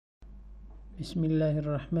بسم الله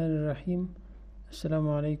الرحمن الرحیم. السلام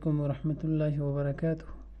علیکم و رحمت الله و برکاته.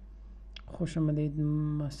 خوش آمدید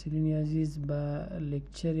محصلین عزیز به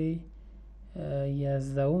لکچر 11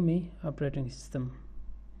 اپریټینګ سیستم.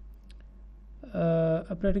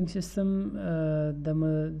 اپریټینگ سیستم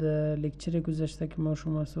د لکچر گذشته که ما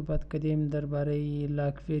شما صحبت کردیم درباره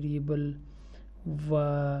لاک وریبل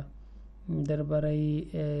و درباره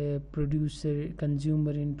پرودیوسر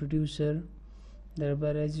کنزیومر این پرودیوسر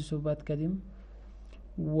درباره ازی صحبت کردیم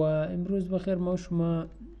و امروز بخیر ما شما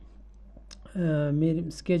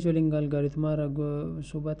سکیجولینگ الگوریتم را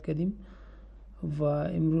صحبت کردیم و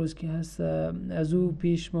امروز که هست از او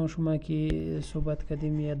پیش ما شما که صحبت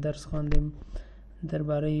کردیم یا درس خواندیم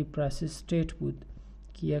درباره پروسس استیت بود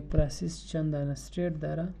که یک پروسس چند دانه استیت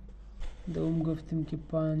داره. دوم گفتیم که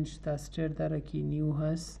 5 تا استیت داره که نیو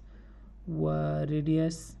هست و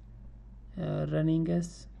ریدیوس رنینگ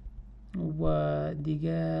است و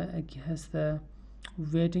دیگه که هست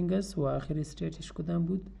ویتینگ است و آخری استیتش کدام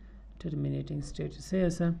بود؟ ترمینیتینگ استیت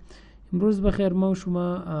است. امروز بخیر ما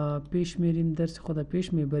شما پیش میریم، درس خود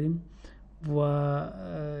پیش میبریم و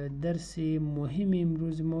درس مهم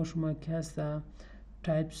امروز ما شما که هست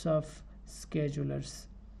types of schedulers.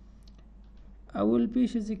 اول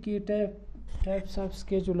پیش از که types of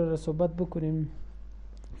scheduler را صحبت بکنیم،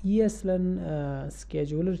 این اصلا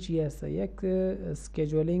سکیجولر چی است؟ یک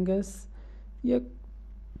سکیجولینگ است، یک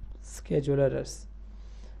سکیجولر است.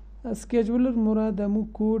 سکیجولر مراد امو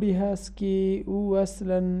کوڈی هست که او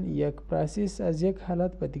اصلا یک پروسس از یک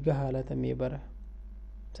حالت به دیگه حالت میبره.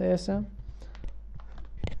 صحیح است؟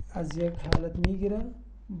 از یک حالت میگیره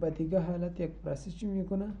به دیگه حالت یک پروسس چی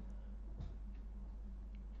میکنه؟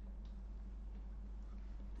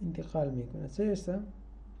 انتقال میکنه. صحیح است؟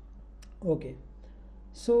 اوکی.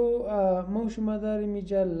 ما شما داریم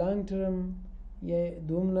اینجا لانگ ترم یا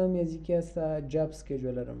دوم نام از یکی است جاب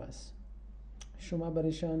سکیجولر هم است. شما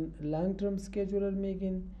برایشان لانگ ترم سکیجولر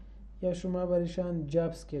میگین یا شما برایشان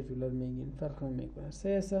جاب سکیجولر میگین، فرق نمیکنه.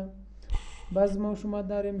 صحیح است؟ باز ما شما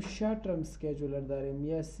داریم شارت ترم سکیجولر داریم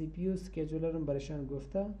یا سی پی یو سکیجولر هم برایشان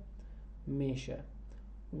گفته میشه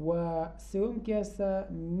و سوم که است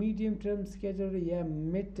میدیم ترم سکیجولر یا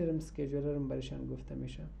مید ترم سکیجولر هم برایشان گفته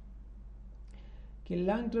میشه. که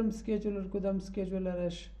لانگ ترم سکیجولر کدام سکیجولر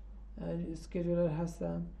هست،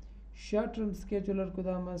 شارت ترم سکیجولر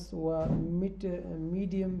کدام است و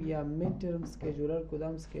میدیم یا مید ترم سکیجولر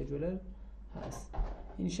کدام سکیجولر هست.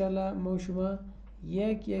 انشالله ما شما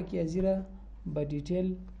یک از را با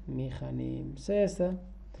دیتیل میخوانیم. صحیح است؟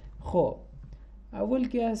 خب اول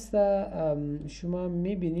که هست شما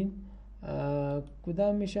میبینین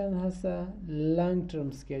کدام میشن هست لانگ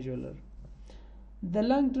ترم سکیجولر. The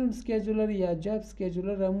long term scheduler یا job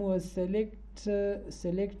scheduler همو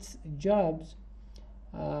selects jobs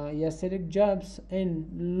یا select jobs and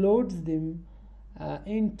loads them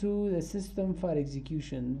into the system for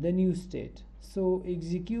execution, the new state. So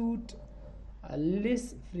execute less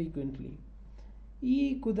frequently.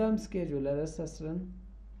 ای کدام scheduler است اصلا؟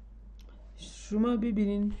 شما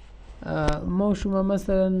ببینین ما شما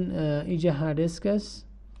مثلا ایجا هارد دیسک است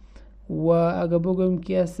و اگر بگویم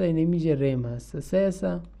که است اینمیجه ریم هست. صحیح است؟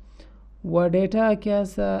 و دیتا که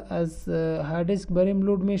است از هارد دیسک بریم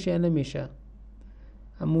لود میشه یا نمیشه؟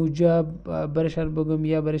 موجب برشان بگویم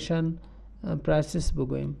یا برشان پروسس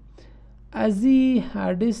بگویم. از این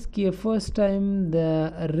هارد دیسک که فرست تایم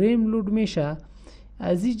در ریم لود میشه،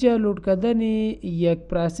 از اینجا لود کردن یک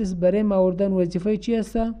پروسس بریم آوردن وظیفه چی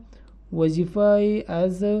است؟ وظیفه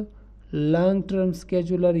از لانگ ترم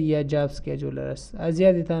سکیجولر یا جاب سکیجولر است. از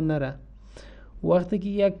یادتان نره وقتی که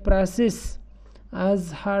یک پروسس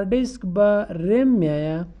از هارد دیسک با ریم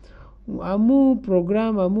میآید امو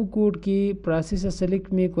پروگرام امو کوড که پروسس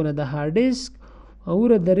سلیکت میکنه در هارد دیسک او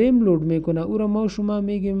را در ریم لود میکنه، او را ما شما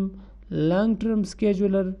میگیم لانگ ترم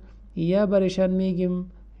سکیجولر یا برایشان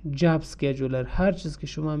میگیم جاب سکیجولر، هر چیز که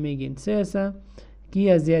شما میگین. صحیح است؟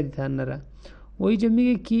 که از یادتان نره. و اینجا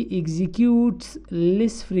میگه که executes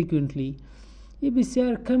less frequently. این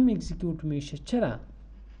بسیار کم اکزیکیوت میشه. چرا؟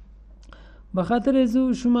 بخاطر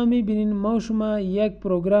ازو شما میبینین ما شما یک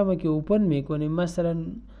پروگرام که اوپن میکنیم، مثلا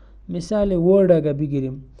مثال ورد اگه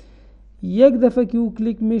بگیریم، یک دفعه که او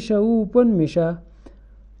کلیک میشه او اوپن میشه،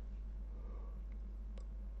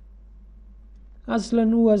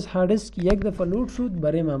 اصلا او از هارد دیسک یک دفعه لود شد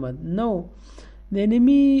بریم آمد. نو د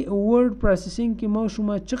انمی ورد پروسسینگ که ما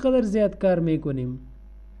شما چقدر زیاد کار میکنیم،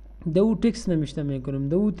 دو ټکس نمیشته میکنیم،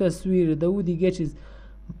 دو تصویر، دو دیگه چیز،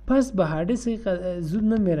 پس به هارد دیسک زود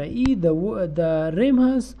نمیره. ای د ریم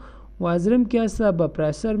هست و از ریم که هست به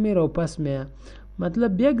پروسسور میره و پس میره.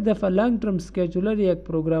 مطلب یک دفعه لانگ ترم سکیجولر یک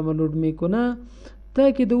پروگرام لود میکنه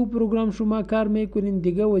تا که دو پروگرام شما کار میکنین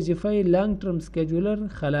دیگه وظیفه لانگ ترم سکیجولر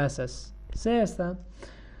خلاص است. صحیح است؟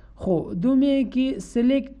 خب دومی که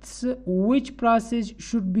selects which process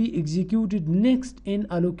should be executed next in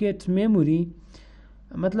allocate memory،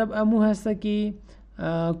 مطلب امو هسته که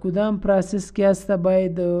کدام پروسس که هسته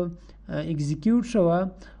باید اگزیکیوت شوه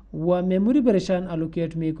و مموری برشان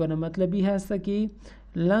الوکیت میکنه. مطلبی هسته که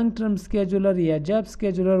لانگ ترم سکیجولر یا جاب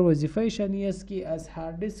سکیجولر وظیفه شانی است که از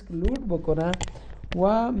هارد دیسک لود بکنه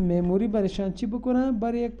و مموری برشان چی بکنه؟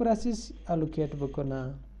 برای یک پروسس الوکیت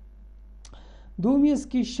بکنه. دومی است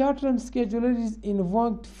که short term scheduler is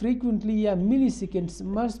invoked frequently یا milliseconds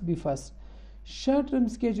must be fast. short term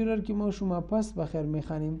scheduler که ما شما پس بخیر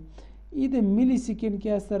میخوانیم این میلی سیکند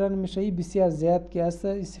که است رن میشه، این بسیار زیاد که است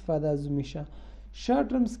استفاده از میشه.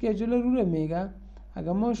 short term scheduler رو میگه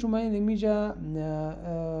اگر ما شما این میجا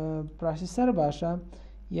پروسسور باشه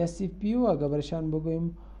یا سی پی یو اگر برشان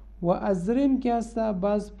بگویم و از ریم که است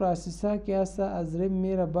باز پروسسور که است از ریم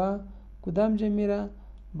میره با کدام جا میره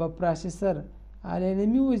با پروسسور.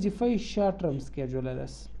 علنمی وظیفه short term scheduler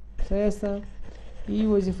است. صحیح است؟ این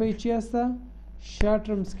وظیفه چی است؟ short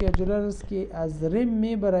term scheduler است که از ریم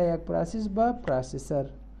میبره یک پروسس با پروسسور.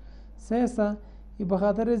 صحیح است؟ این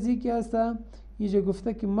بخاطر از این که است اینجا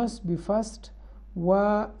گفته که must be fast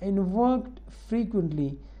و invoked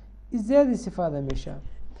frequently زیاد استفاده میشه.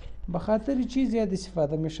 بخاطر چی زیاد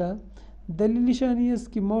استفاده میشه؟ دلیلش این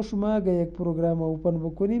است که ما شما اگر یک پروگرام اوپن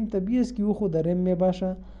بکنیم طبیعی است که او خود در ریم می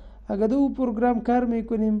باشه. اگر دو پروگرام کار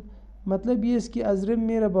میکنیم مطلب یہ است که از ریم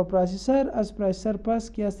میره با پروسسور، از پروسسور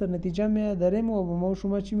پس که است نتیجه میاد در ریم و با ما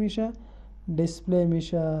شما چی میشه؟ دیسپلی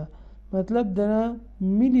میشه. مطلب در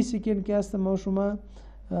میلی سیکند که است ما شما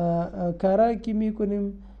کارایی که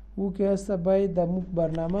میکنیم او که است باید در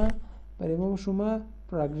برنامه برای ما شما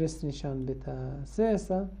پروگرس نشان بده. صحیح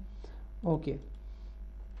است؟ اوکی.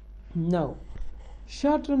 ناو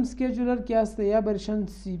short term scheduler که است یا برشان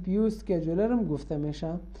سی پی یو scheduler هم گفته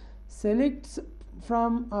میشه. selects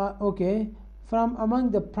from among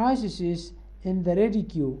the processes in the ready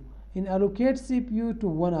queue and allocate CPU to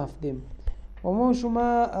one of them. و ما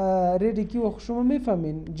شما ready queue شما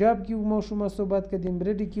میفهمین جاب کیو ما شما صحبت کردیم،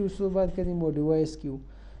 ready queue صحبت کردیم و device queue.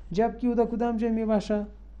 جاب کیو دا کدام جای می باشه؟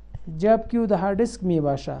 جاب کیو دا هارد دیسک می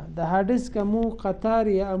باشه. دا هارد دیسک امو قطار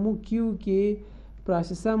یا امو کیو که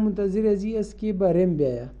پروسسور منتظر است که با ریم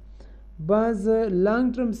بیایه. باز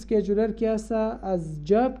لانگ ترم سکیجولر که است از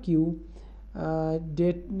جاب کیو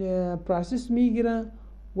پروسس میگیره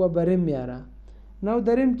و با ریم میاره. نو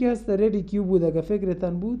در ریم که است ریدی کیو بود اگه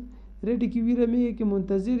فکرتان بود ریدی کیو میگه که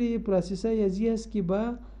منتظر پروسسور یزی است که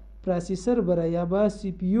با پروسسور بره یا با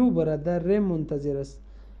سی پی یو بره در ریم منتظر است.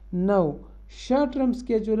 نو شارت ترم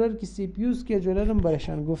سکیجولر که سی پی یو سکیجولر هم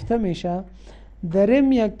برشان گفته میشه در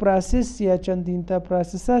ریم یک پروسس یا چندین تا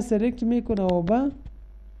پروسسور سلکت میکنه و با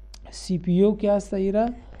سی پی یو که هست ایرا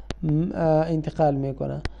انتقال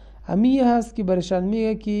میکنه. امیه هست که برشان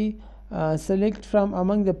میگه که select from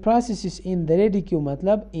among the processes in the ready queue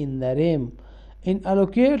مطلب in the RAM and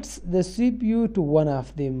allocates the CPU to one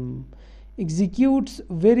of them. executes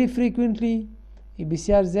very frequently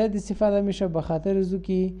بسیار زیاد استفاده میشه بخاطر ازو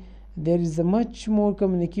که there is much more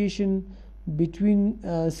communication between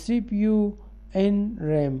CPU and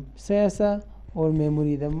RAM سیاسا اور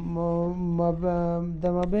memory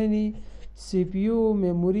در مابین CPU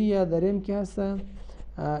memory یا در RAM که هسته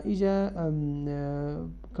ایجا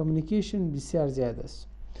communication بسیار زیاد است.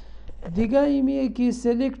 دیگه ایمیه که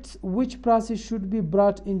selects which process should be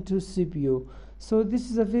brought into CPU. So this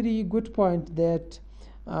is a very good point that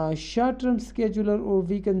short-term scheduler or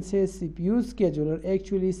we can say CPU scheduler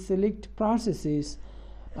actually select processes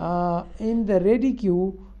in the ready queue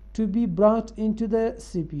to be brought into the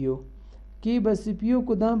CPU. که با CPU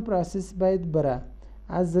کدام process باید بره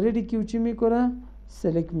از ready queue چی میکنه؟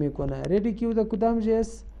 select میکنه. ready queue دا کدام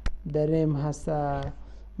جیست؟ در ریم هسته.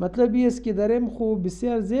 مطلب یہ است که در ریم خوب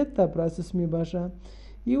بسیار زیاد تا پروسس می باشه.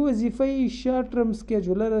 یہ وظیفه short term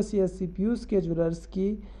scheduler است یا CPU scheduler است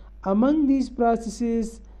که among these processes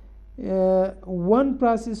one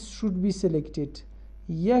process should be selected.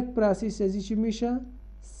 یک پروسس ازی چی میشه؟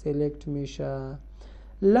 select میشه.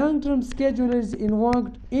 long term scheduler is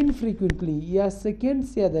invoked infrequently یا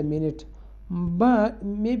seconds یا the minute but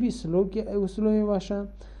maybe slow می باشه.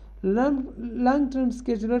 long term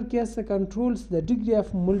scheduler که هسته controls the degree of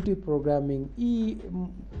multi-programming. ای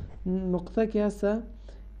نقطه که هسته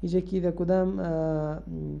ایجا که ده کدام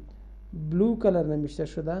بلو کلر نمیشته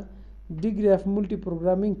شده degree of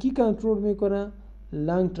multi-programming کی کنترول میکنه؟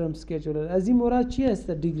 long term scheduler. از این مراد چی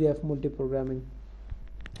هسته degree of multi-programming؟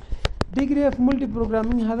 degree of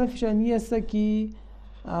multi-programming هدفش این هسته که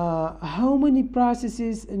how many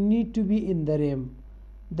processes need to be in the RAM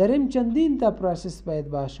در ریم چندین تا پروسس باید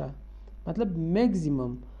باشه، مطلب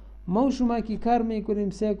مکزیمم. ما و شما که کار میکنیم،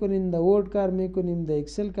 سعی کنیم در ورد کار میکنیم، در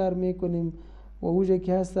اکسل کار میکنیم و اوجه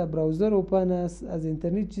که هست براوزر اوپن است، از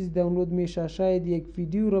اینترنت چیز دانلود میشه، شاید یک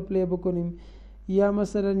ویدیو را پلی بکنیم یا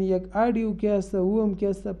مثلا یک آدیو که هست او هم که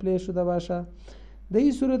هست پلی شده باشه. در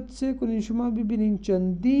این صورت سعی کنین شما ببینین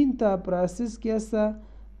چندین تا پروسس که هست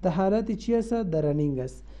در حالت چی هست در رنینگ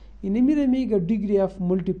است. این میگه دیگری آف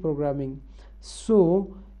مولتی پروگرامینگ. سو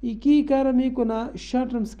یکی کار میکنه، شارت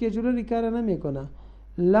ترم اسکیجولر کار نمیکنه،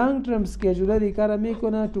 long term scheduler کار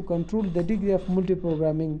میکنه to control the degree of multi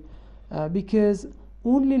programming because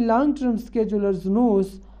only long term schedulers knows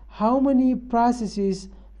how many processes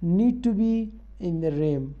need to be in the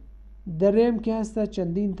RAM. the RAM که هسته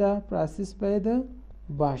چندین تا پروسس باید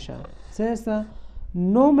باشه. سه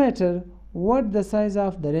no matter what the size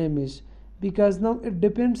of the RAM is, because now it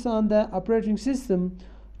depends on the operating system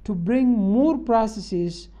to bring more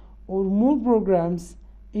processes or more programs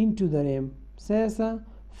into the RAM. سه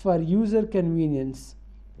for user convenience،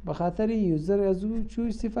 بخاطر یوزر از او چو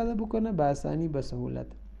استفاده بکنه به آسانی به سهولت.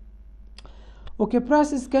 Okay,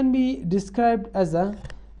 process can be described as a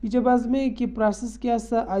اینجا باز میگه که process که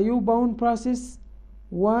هست IO bound process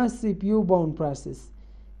و CPU bound process.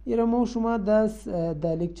 ایرا ما شما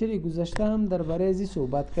در لکچری گذشته هم درباره ازی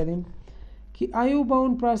صحبت کردیم که IO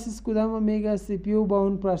bound process کدام میگه، CPU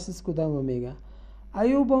bound process کدام میگه.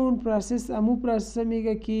 IO bound process امو پروسس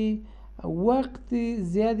میگه که وقت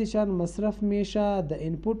زیادشان مصرف میشه در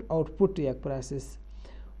اینپوت آوتپوت یک پروسس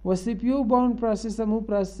و سی پی یو باوند پروسس همو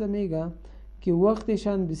پروسس میگه که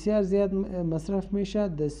وقتشان بسیار زیاد مصرف میشه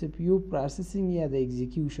در سی پی یو پروسسینگ یا در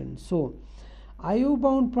اکزیکیوشن. So IO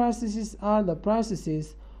bound processes are the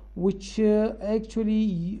processes which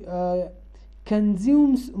actually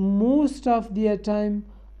consumes most of their time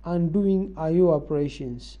on doing IO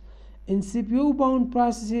operations. And CPU bound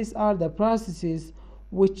processes are the processes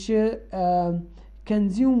which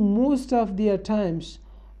consume most of their times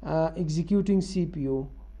executing CPU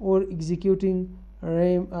or executing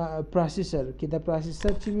RAM processor که در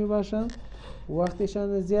پروسسور چی میباشه؟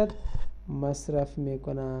 وقتشان زیاد مصرف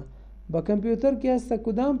میکنه. با کامپیوتر که هست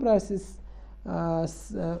کدام پروسس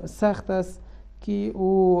سخت است که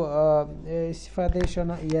او استفاده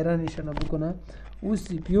شان یارانشان بکنه؟ او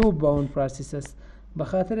CPU bound process است.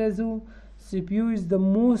 بخاطر از او CPU is the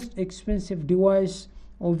most expensive device,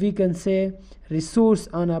 or we can say resource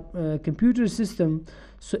on a computer system.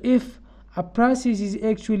 So if a process is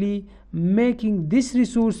actually making this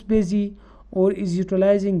resource busy or is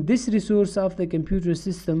utilizing this resource of the computer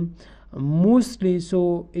system mostly, so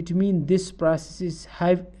it means this process is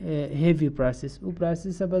heavy process. او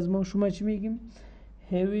process باز ما شما چی میگیم؟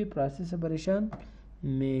 heavy process برشان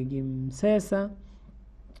میگیم. سیاسا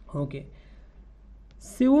اوکی.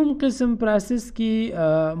 سوم قسم پروسس که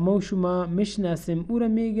ما شما میشناسیم او را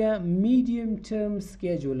میگه میدیم ترم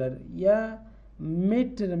سکیجولر یا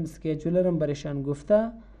مید ترم سکیجولر هم برشان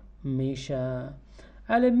گفته میشه.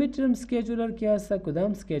 اله مید ترم سکیجولر که هست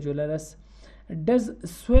کدام سکیجولر است؟ does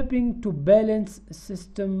swapping to balance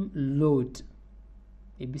system load.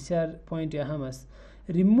 بسیار پوینت اهم است.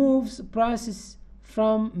 removes process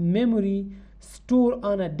from memory, store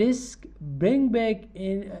on a disk, bring back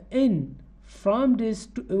in from this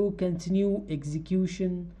to continue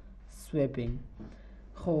execution swapping.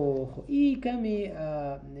 خو این کمی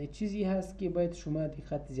چیزی هست که باید شما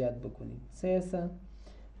دقت زیاد بکنید. سیاسا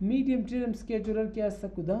میدیم ترم سکیجولر که هست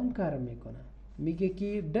کدام کار میکنه؟ میگه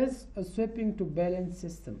که does swapping to balance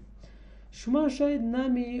system. شما شاید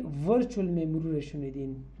نامی virtual memory رو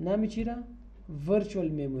شنیدین. نامی چی را؟ virtual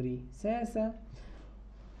memory. سیاسا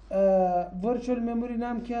virtual memory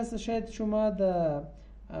نام که هست شاید شما در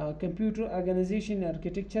کمپیوتر ارگانیزیشن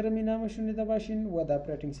ارکیتکچر می نام شنیده باشین و در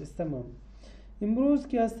اپریتینگ سیستم هم. امروز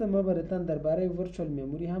که هست ما براتون درباره ورچوال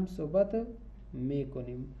مموری هم صحبت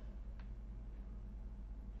میکنیم.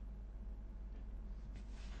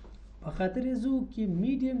 بخاطر ازو که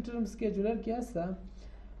میدیم ترم سکیجولر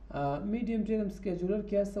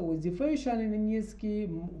که هست وظیفه شان این است که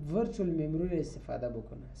ورچوال مموری را استفاده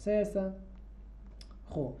بکنه. سیاسا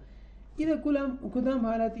خب این کدام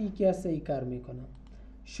حالت ای که هست ای کار میکنه؟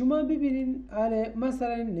 شما ببینین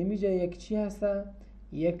مثلا نمیجا یک چی هست،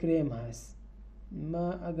 یک ریم هست.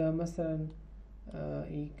 ما اگر مثلا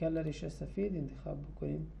این کلرش سفید انتخاب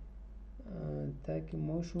بکنیم تاکه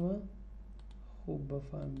ما شما خوب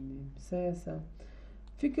بفهمیم. سیاسا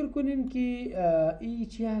فکر کنین که این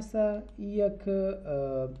چی هست، یک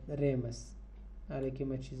ریم است. حالا که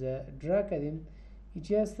ما چیزا درا کردیم این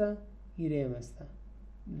چی هست، این ریم است.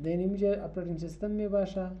 در نمیجا اپریتینگ سیستم می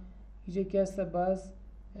باشه. اینجا که هست باز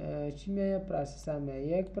چی میایه؟ پروسس هم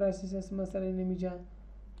میایه. یک پروسس هست مثلا نمیجا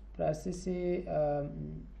پروسس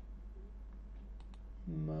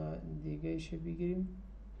ما دیگه ایشو بگیریم،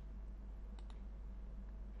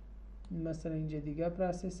 مثلا اینجا دیگه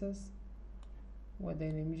پروسس است و در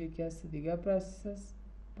اینجا که هست دیگه پروسس است،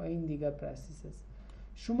 پایین دیگه پروسس است.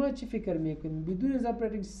 شما چی فکر میکنید بدون از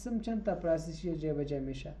اپراتینگ سیستم چند تا پروسس جابجا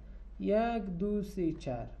میشه؟ 1 2 3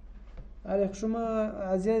 4. آره شما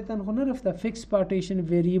ازیتان خو نرفته فیکس پارتیشن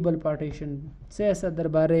وریبل پارتیشن سه است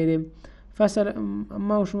درباره فصل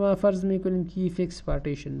ما شما فرض میکنیم که فیکس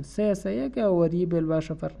پارتیشن سه است یک وریبل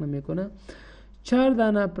باشه فرق نمیکنه. 4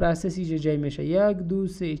 دانه پروسسی جای میشه 1 2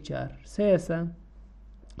 3 4 سه است.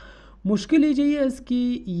 مشکل اینجا است که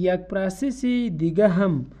یک پروسس دیگه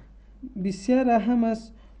هم بسیار اهم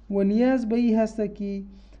است و نیاز به این هست که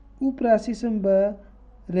او پروسس هم به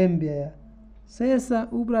رم بیاید. سه است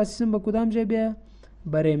او پروسس هم به کدام جای بیاید؟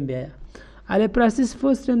 به رم بیاید. اله پروسس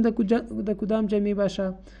فرست تایم در کدام جای می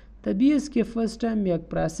باشه؟ طبیعی است که فرست تایم یک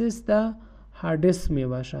پروسس در هارد دیسک می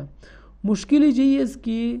باشه. مشکل اینجا است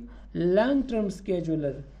که لانگ ترم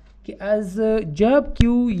اسکیجولر که از جاب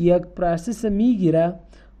کیو یک پروسس میگیره،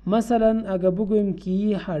 مثلا اگر بگویم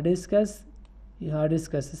که هارد دیسک است، هارد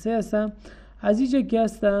دیسک است سه است، از اینجا که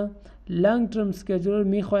است لانگ ترم اسکیجولر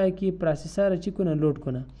میخواد که پروسسر را چی کنه؟ لود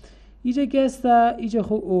کنه. اینجا که است اینجا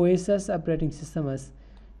خو او اس است، اپراتینگ سیستم است.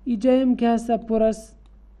 اینجا هم که است پر است،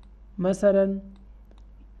 مثلا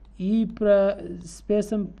ای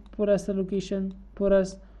سپیس هم پر است، لوکیشن پر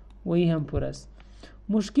است و ای هم پر است.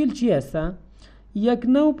 مشکل چی است؟ یک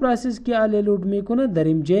نو پروسس که اله لود میکنه در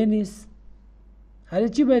این جای نیست. حالا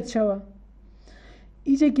چی باید شوه؟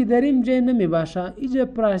 اینجا که در این جای نمی باشه، اینجا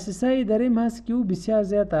پروسس های در این هست که او بسیار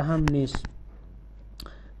زیاد اهم نیست،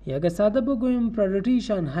 یا اگر ساده بگویم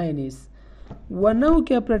پرایورتیشان های نیست و نو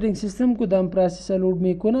که اپراتینگ سیستم کدام پروسس لود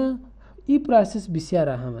میکنه این پروسس بسیار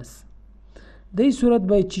اهم است. در این صورت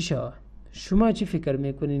باید چی شوه؟ شما چی فکر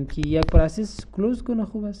میکنین که یک پروسس کلوز کنه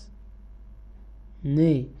خوب است؟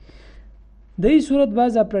 نه. در این صورت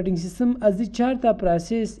باز اپراتینگ سیستم از این 4 تا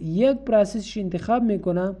پروسس یک پروسسش انتخاب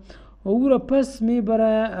میکنه و او را پس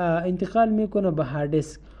میبره انتقال میکنه به هارد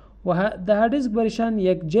دیسک و در هارد دیسک برشان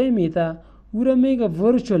یک جای میته او را میگه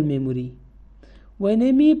ورچوال میموری و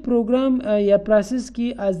اینمی پروگرام یا پروسس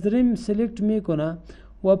که از رم سلیکت میکنه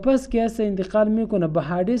و پس که است انتقال میکنه به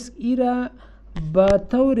هارد دیسک ای را به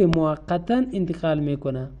طور موقتا انتقال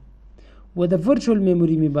میکنه و در ورچوال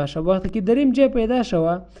میموری میباشه. وقتی که در این جای پیدا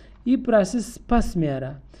شوه این پروسس پس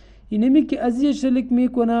میاره، اینمی که از یک سلیکت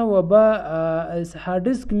میکنه و با هارد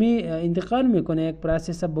دیسک می انتقال میکنه یک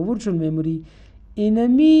پروسس به ورچوال میموری،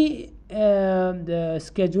 اینمی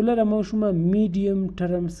اسکیجولر ما شما میدیم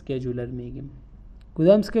ترم اسکیجولر میگیم.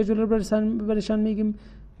 کدام اسکیجولر برشان میگیم؟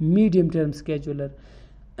 میدیم ترم اسکیجولر.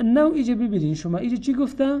 نو اینجا ببینین شما اینجا چی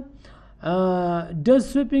گفته؟ does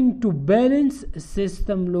swapping to balance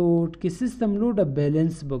system load که سیستم لود را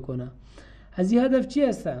بالانس بکنه. از این هدف چی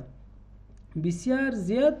است؟ بسیار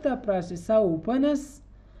زیاد تا پروسس ها اوپن است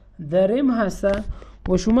در رم هست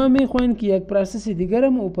و شما میخواین که یک پروسس دیگر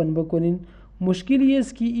هم اوپن بکنین. مشکلی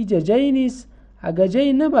است که اینجا جای نیست. اگر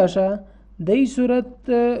جای نباشه در این صورت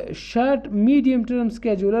شارت میدیم ترم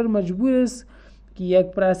اسکیجولر مجبور است که یک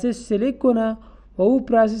پروسس سلیکت کنه و او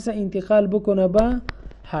پروسس انتقال بکنه به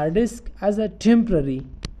هارد دیسک از تمپرری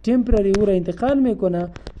او را انتقال میکنه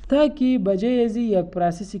تا که بجای از یک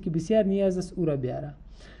پروسسی که بسیار نیاز است او را بیاره.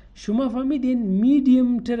 شما فهمیدین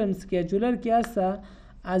میدیم ترم اسکیجولر که است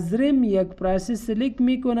از رم یک پروسس سلیکت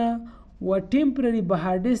میکنه و تمپرری به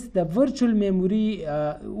هارد دیسک در ورچوال میموری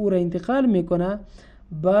او را انتقال میکنه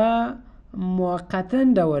با موقتا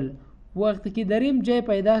دول. وقتی که در این جای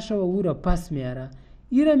پیدا شو او را پس میاره،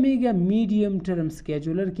 این را میگه میدیم ترم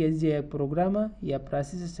اسکیجولر که از یک پروگرام یا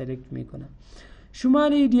پروسس سلیکت میکنه. شما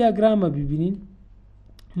این دیاگرام ببینین،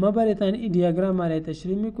 ما برایتان این دیاگرام را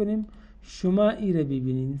تشریح میکنیم، شما این را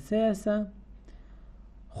ببینین. سه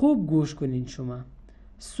خوب گوش کنین. شما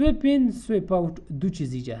سویپ این سویپ اوت دو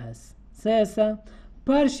چیز اینجا هست. سه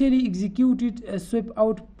partially executed sweep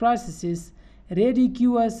out processes ready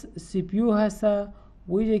queue است، CPU هست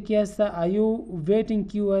و اینجا که هست IO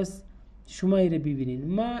waiting queue است. شما این را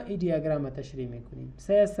ببینین، ما این دیاگرام تشریح میکنیم.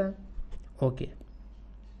 سه اوکی.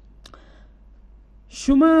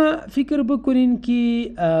 شما فکر بکنین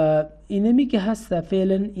که اینمی که هست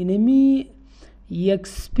فعلا اینمی یک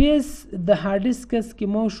سپیس در هارد دیسک است که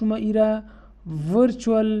ما شما ای را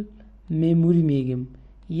ورچوال میموری میگیم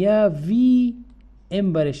یا وی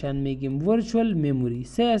ام برشان میگیم، ورچوال میموری.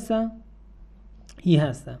 سه است این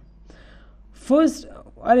هست. فرست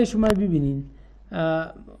آره شما ببینین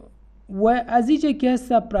و از اینجا که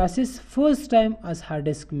هست پروسس فرست تایم از هارد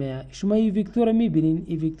دیسک میاد. شما این ویکتورا میبینین،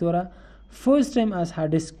 این ویکتورا فرست تایم از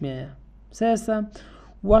هارد دیسک میاد. سه است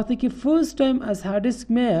وقتی که فرست تایم از هارد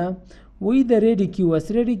دیسک میاد وی در ریدی کیو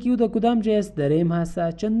است. ریدی کیو در کدام جای است؟ در ریم هست.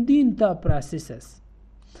 چندین تا پروسس است.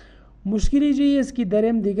 مشکلی جایی است که در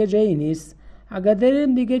ریم دیگه جایی نیست. اگر در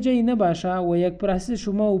ریم دیگه جایی نباشه و یک پروسس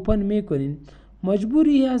شما اوپن میکنین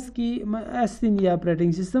مجبوری است که یا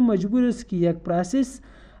اپراتینگ سیستم مجبور است که یک پروسس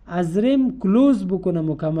از ریم کلوز بکنه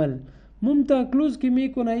مکمل. ممتا کلوز که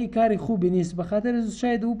میکنه این کار خوبی نیست، به خاطر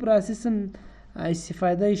شاید او پروسس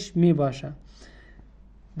استفادهش می باشه.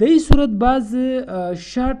 در این صورت بعض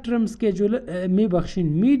شارت ترم اسکیجولر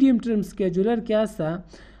میدیم ترم اسکیجولر که هست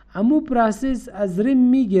امو پروسس از ریم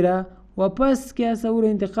میگیره و پس که هست او را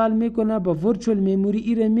انتقال میکنه به ورچوال میموری.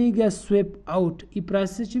 ای را میگه سویپ اوت. این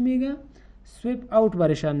پروسس چی میگه؟ سویپ اوت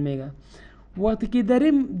برشان میگه. وقتی که در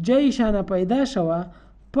ریم جایشان پیدا شوه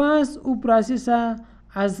پس او پروسس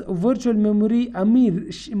از ورچوال میموری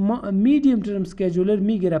میدیم ترم اسکیجولر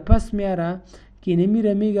میگیره پس میاره که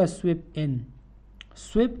نمیره میگه سویپ این.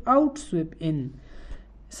 سویپ اوت سویپ این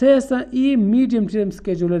سیاستا این میدیم ترم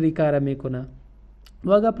اسکیجولر کار میکنه.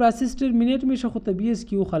 و اگر پروسس ترمینیت میشه خود طبیعی است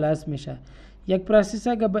که او خلاص میشه. یک پروسس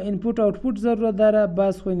اگر با اینپوت آوتپوت ضرورت داره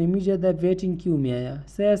باز خود نمیشه در ویتینگ کیو میآید.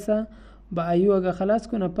 سیاستا با ایو اگر خلاص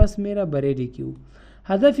کنه پس میره با ریدی کیو.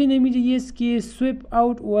 هدف نمیشه است که سویپ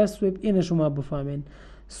اوت و سویپ این شما بفهمین.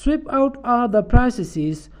 Sweep out are the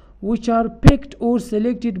processes which are picked or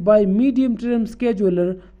selected by medium term scheduler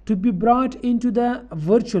to be brought into the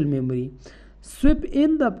virtual memory. Sweep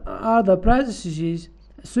in are the processes.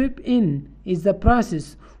 Sweep in is the process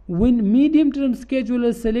when medium term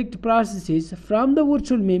scheduler select processes from the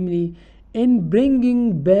virtual memory and bringing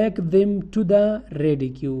back them to the ready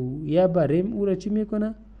queue. Ya barim ura chi mikona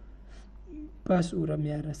pas ura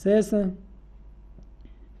miara sesa.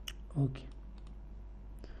 Okay.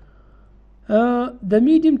 The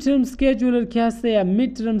medium term scheduler که هسته یا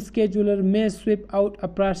mid term scheduler may sweep out a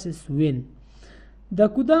process when در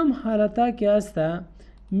کدام حالتا که هسته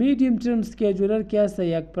medium term scheduler که هسته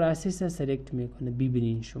یک پروسس سلکت میکنه.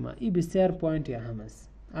 ببینین شما این بسیار پوینت اهم است.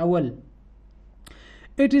 اول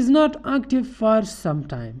it is not active for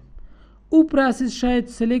some time. او پروسس شاید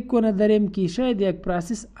سلکت کنه دریم که شاید یک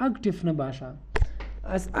پروسس اکتیو نباشه.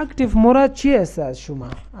 از اکتیو مراد چی است از شما؟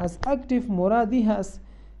 از اکتیو مرادی هست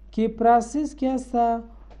که پروسس که هست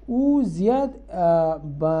او زیاد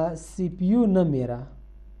با سی پی یو نمیره.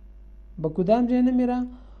 با کدام جای نمیره؟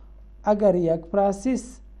 اگر یک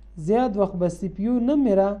پروسس زیاد وقت با سی پی یو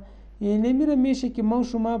نمیره یعنی نمیره میشه که ما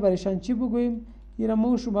شما برشان چی بگوییم؟ ایره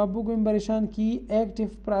ما شما بگوییم برشان که اکتیو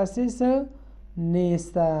پروسس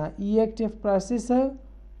نیست. ای اکتیو پروسس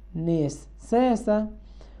نیست. صحیح است؟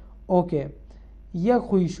 اوکی. یک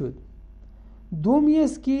خوی شد. دومی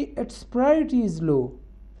است که its priority is low.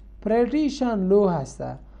 پرایورتیشان لو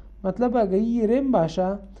هسته. مطلب اگه این ریم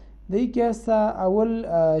باشه دیگه که هسته اول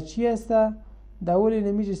چی هسته در اول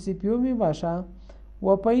نمیشه سی پی یو می باشه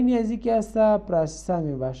و پایین ازی که هسته پروسس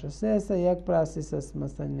می باشه. سه هسته یک پروسس است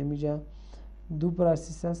مثلا نمیشه دو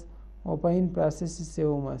پروسس است و پایین پروسس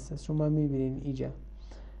سوم است. شما میبینین اینجا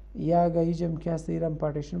یا اگه اینجا که هسته ایرم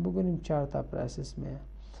پارتیشن بگونیم 4 تا پروسس میه.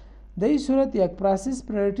 در این صورت یک پروسس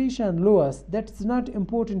پرایورتیشان لو است. That's not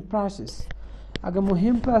important process. اگر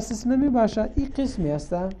مهم پروسس نمی باشه این قسمی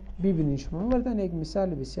است. ببینید شما براتون یک مثال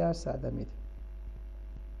بسیار ساده میدم.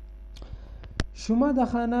 شما در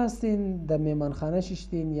خانه هستین، در میمان خانه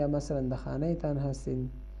ششتین یا مثلا در خانه تان هستین،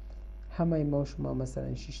 همه ما شما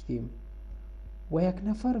مثلا ششتیم و یک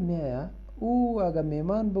نفر میاد او اگر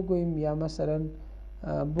میمان بگوییم یا مثلا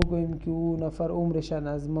بگوییم که او نفر عمرشان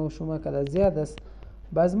از ما شما کده زیاد است،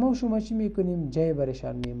 باز ما شما چی میکنیم؟ جای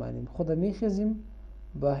برشان میمانیم، خود میخزیم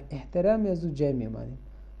با احترام از او جای میمانیم.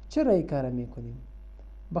 چرا این کار میکنیم؟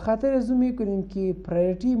 به خاطر از او میکنیم که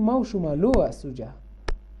پرایورتی ما شما لو است. اوجا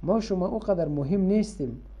ما شما او قدر مهم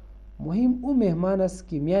نیستیم. مهم او مهمان است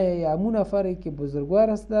که میایه یا امون نفری که بزرگوار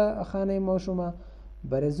است در خانه ما شما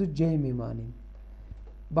بر از او جای میمانیم.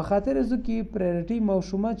 به خاطر از او که پرایورتی ما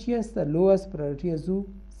شما چی است؟ لو است. پرایورتی از او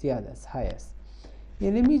زیاد است، های است.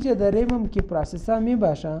 یعنی میجه در ریمم که پروسس ها می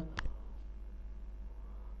باشه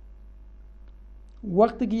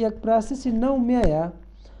وقتی که یک پروسس نو میایه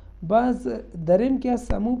باز در ریم که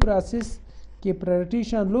هست امو پروسس که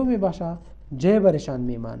پرایورتیشان لو می باشه جای برشان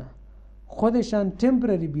میمانه، خودشان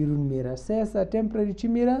تمپرری بیرون میره. سیاستا تمپرری چی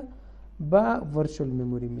میره؟ با ورچوال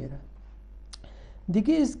میموری میره.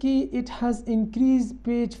 دیگه است که it has increased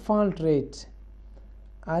page fault rate.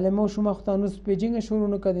 ما شما خودانوز پیجینگ شروع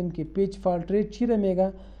نکردیم که پیج فالت ریت چی را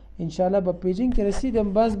میگه. انشاءالله با پیجینگ که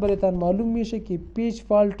رسیدم باز براتان معلوم میشه که پیج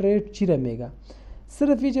فالت ریت چی را میگه.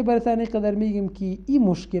 صرف اینجا براتان قدر میگیم که این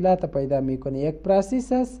مشکلات پیدا میکنه. یک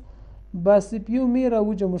پروسس است با سی پی یو میره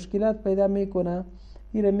اوجا مشکلات پیدا میکنه.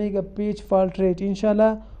 ایره میگه پیج فالت ریت.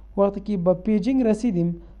 انشالله وقتی که به پیجینگ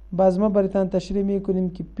رسیدیم باز ما براتان تشریح میکنیم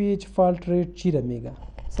که پیج فالت ریت چی را میگه.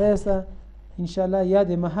 سیاسا انشالله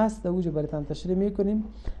یاد ما هست اوجه براتان تشریح میکنیم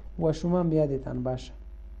و شما هم یادتان باشه.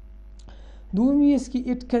 دومی است که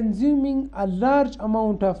it consuming a large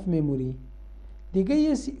amount of memory.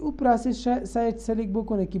 دیگه است او پروسس سایت سلیکت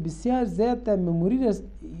بکنه که بسیار زیاد تا مموری را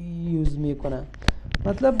یوز میکنه.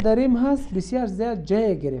 مطلب در این هست بسیار زیاد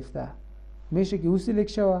جای گرفته میشه که او سلیکت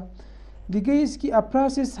شوه. دیگه است که a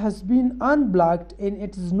process has been unblocked and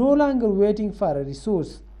it is no longer waiting for a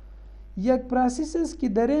resource. یک پروسس است که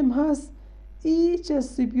در این هست هیچ از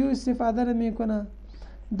سی پی یو استفاده نمیکنه.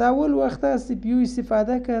 در اول وقت سی پی یو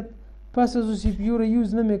استفاده کرد پس از سی پی یو را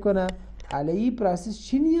یوز نمیکنه. حالا این پروسس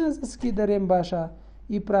چی نیاز است که در این باشه؟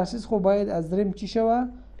 این پروسس خو باید از رم چی شوه؟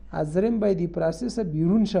 از رم باید این پروسس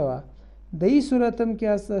بیرون شوه. در این صورت هم که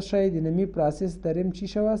است شاید اینمی پروسس در رم چی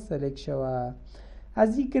شوه؟ سلیکت شوه.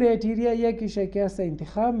 از این کرایتریا یکیش که است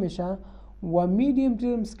انتخاب میشه و میدیم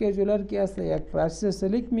ترم اسکیجولر که است یک پروسس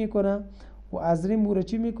سلیکت میکنه و از رم او را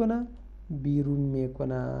چی میکنه؟ بیرون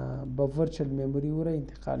میکنه. با ورچوال مموری او را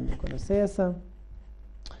انتقال میکنه. سیاسا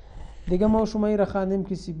دیگه ما شما ای را خواندیم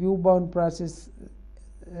که سی پی یو باوند پروسس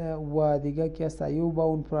و دیگه که است آیو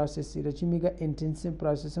باوند پروسس ای را چی میگه؟ انتنسیو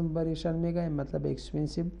پروسس هم بریشان میگه، مطلب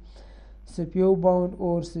اکسپنسیو. CPU bound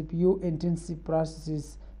or CPU intensive processes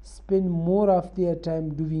spend more of their time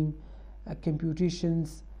doing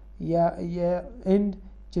computations and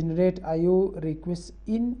generate IO requests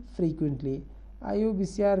infrequently. IO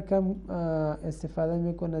بسیار کم استفاده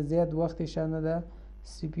میکنه، زیاد وقتشان در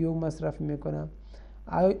CPU مصرف میکنه.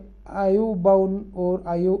 IO bound or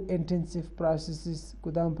IO intensive processes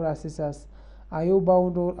کدام پروسس است؟ IO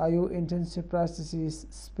bound or IO intensive processes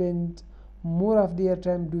spend more of their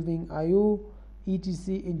time doing IO etc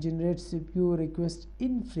and generate CPU request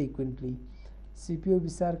infrequently. CPU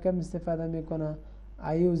بسیار کم استفاده میکنه،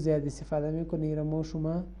 IO زیاد استفاده میکنه. ایره ما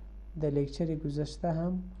شما در لکچر گذشته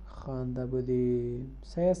هم خوانده بودیم.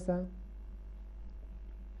 سیاستا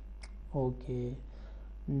اوکی.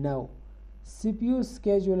 نو CPU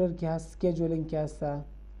scheduler که هست، scheduling که هست،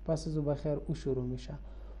 پس از بخیر او شروع میشه.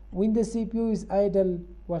 when the CPU is idle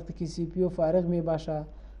وقتی که CPU فارغ می باشه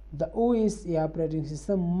the OS یا operating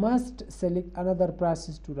system must select another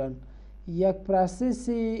process to run. یک پروسس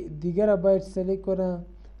دیگر را باید سلیکت کنه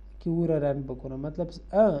که او را رن بکنه. مطلب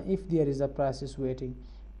if there is a process waiting.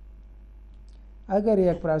 اگر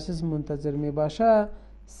یک پروسس منتظر می باشه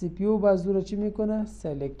CPU باز او را چی میکنه؟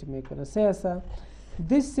 سلیکت میکنه. سیاسا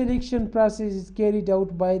this selection process is carried out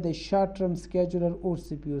by the short-term scheduler or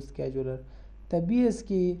CPU scheduler. طبیعی است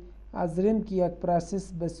که از رم که یک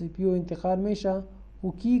پروسس به CPU انتقال میشه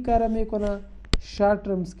او کی کار میکنه؟ شارت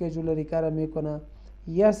ترم اسکیجولری کار میکنه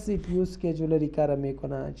یا CPU اسکیجولری کار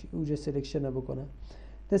میکنه چی اوجه سلیکشن بکنه.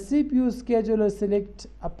 The CPU scheduler select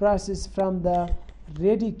a process from the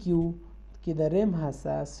ready queue که در رم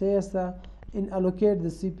هست سیاسا and allocate the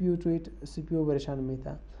CPU to it. CPU برشان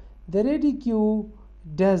میده. The ready queue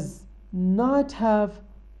does not have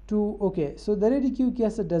to so the ready queue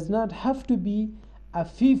does not have to be a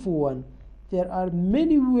FIFO one. There are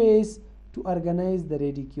many ways to organize the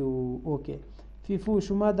ready queue. FIFO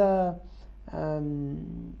شما دا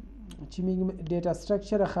چی میگیم data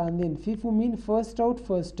structure خواندین. FIFO mean first out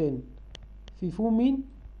first in. FIFO mean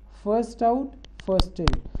first out first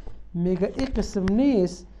in. میگه एक قسم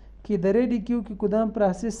نیست که در ready queue که کدام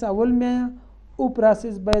پروسس اول میایه او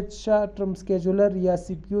پروسس باید شارت ترم اسکیجولر یا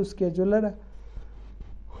CPU اسکیجولر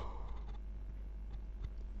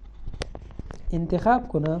انتخاب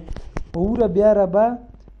کنه و او را بیاره با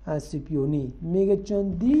CPU نی. میگه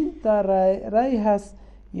چندین تا رای هست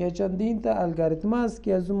یا چندین تا الگوریتم هست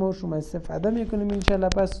که از ما شما استفاده میکنیم انشالله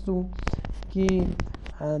پس تو که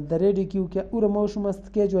در ریدی کیو که او را ما شما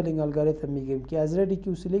اسکیجولینگ الگوریتم میگیم که از ریدی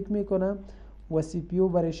کیو سلیکت میکنم و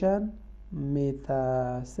CPU برشان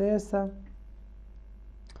میتا. سیاسا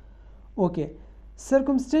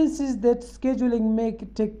circumstances that scheduling make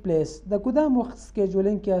take place. در کدام وقت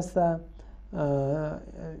سکیجولینگ که است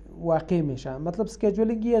واقع میشه؟ مطلب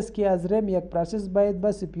سکیجولینگی است که از رم یک پروسس باید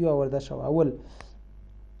به CPU آورده شود. اول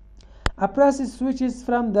a process switches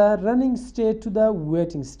from the running state to the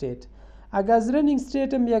waiting state. اگر از running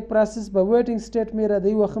state هم یک پروسس به waiting state میره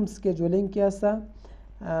در وقت هم سکیجولینگ که است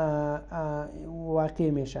واقع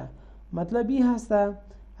میشه. مطلب این هست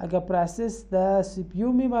اگر پروسس در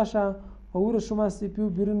CPU می باشه و او رو شما CPU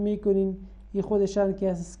بیرون میکنین این خودشان که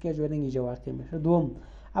است سکیجولینگ اینجا واقع میشه. دوم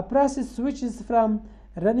a process switches from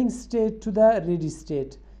running state to the ready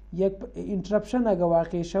state. یک interruption اگر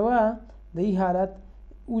واقع شوه در این حالت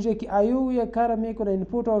اوجه که آیو یک کار میکنه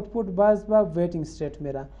input output باز با waiting state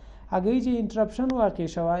میره. اگه ایجا اینترپشن واقع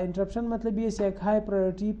شود، اینترپشن مطلب است یک های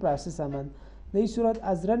پرایورتی پروسس آمد، در این صورت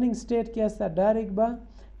از رنینگ استیت که است دایرکت به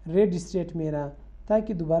رید استیت میره تا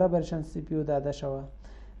که دوباره برشان سی پی یو داده شود.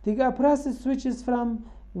 دیگه پروسس switches from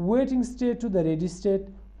waiting state to the ready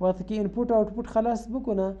state. وقتی که اینپوت آوتپوت خلاص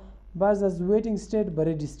بکنه باز از waiting state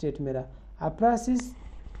به ready state میره. پروسس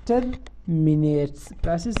terminates.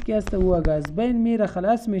 پروسس که است او اگه از بین میره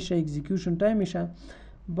خلاص میشه، اکزیکیوشن تایم میشه،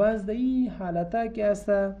 باز در این حالتا که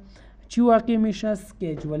است چی واقع میشه؟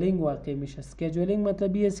 اسکیجولینگ واقع میشه. اسکیجولینگ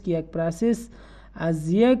مطلب است که یک پروسس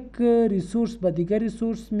از یک ریسورس به دیگر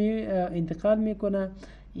ریسورس انتقال میکنه،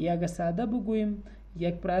 یا اگه ساده بگوییم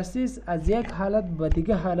یک پروسس از یک حالت به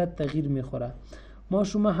دیگر حالت تغییر میخوره. ما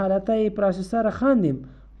شما حالتهای پروسسر را خواندیم،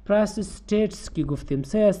 پروسس استیتس که گفتیم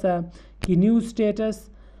سه است که نیو استیتس،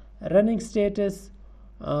 رنینگ استیتس،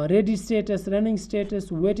 ready status, running status,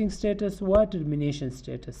 waiting status و termination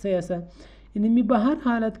status. سه است. یعنی به هر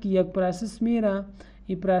حالت که یک پروسس میره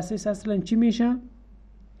این پروسس اصلا چی میشه؟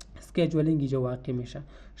 اسکیجولینگ اینجا واقع میشه.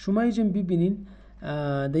 شما اینجا ببینین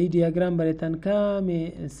در این دیاگرام برایتان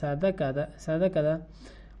کم ساده کده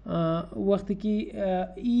وقتی که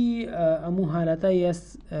این امو حالتایی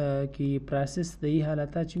است که پروسس در این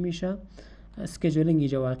حالتا چی میشه؟ اسکیجولینگ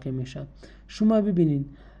اینجا واقع میشه. شما ببینین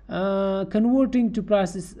converting to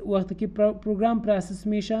process وقتی که پروگرام پروسس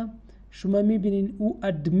میشه شما میبینین او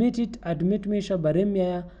admit میشه برای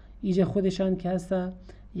میایه اینجا خودشان که هسته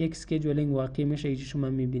یک اسکیجولینگ واقع میشه. اینجا شما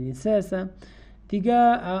میبینین سه هسته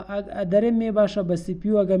دیگه داره می باشه به سی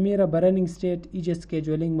پیو اگه میره به رنینگ استیت اینجا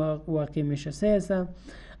اسکیجولینگ واقع میشه. سه هسته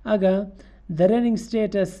اگه در رنینگ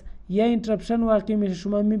استیتس یا اینترپشن واقع میشه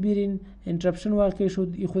شما میبینین اینترپشن واقع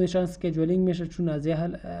شد این خودشان اسکیجولینگ میشه چون از یه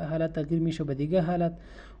حالت تغییر میشه به دیگه حالت.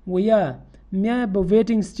 و یا میای به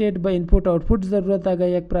ویتینگ استیت به اینپوت آوتپوت ضرورت اگه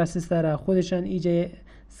یک پروسس داره خودشان اینجا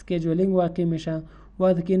اسکیجولینگ واقع میشه.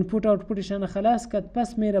 وقتی که اینپوت آوتپوتشان خلاص کرد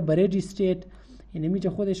پس میره به ریدی استیت، یعنی میجا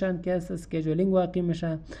خودشان که اسکیجولینگ واقع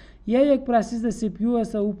میشه. یا یک پروسس سی پی یو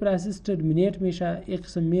است او پروسس ترمینیت میشه، یک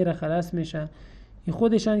قسم میره خلاص میشه، این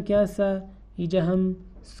خودشان که است اینجا هم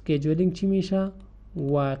اسکیجولینگ چی میشه؟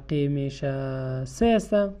 واقع میشه. سه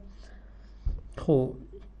است. خب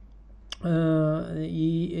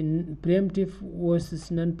پریمتیو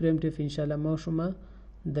ورسس نان پریمتیو انشالله ما شما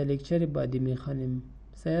در لکچر بعدی میخوانیم.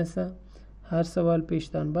 سه است. هر سوال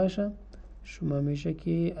پیشتان باشه شما میشه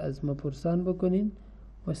که از ما پرسان بکنین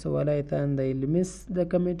و سوالایتان در المس در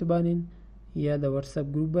کامنت بانین یا در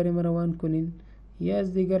واتساپ گروپ برای روان کنین یا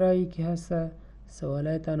از دیگرایی که هست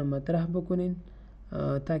سوالایتان مطرح بکنین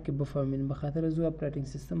تا که بفهمین. بخاطر از اپراتینگ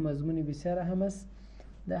سیستم مضمون بسیار اهم است.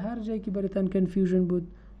 در هر جایی که برایتان کنفیوژن بود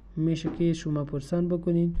میشه که شما پرسان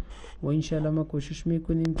بکنین و انشالله ما کوشش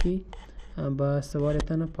میکنیم که با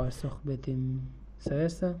سوالتان پاسخ بدیم.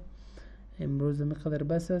 سایسته امروز مقدر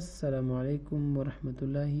بس است. السلام علیکم و رحمت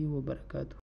الله و برکاته.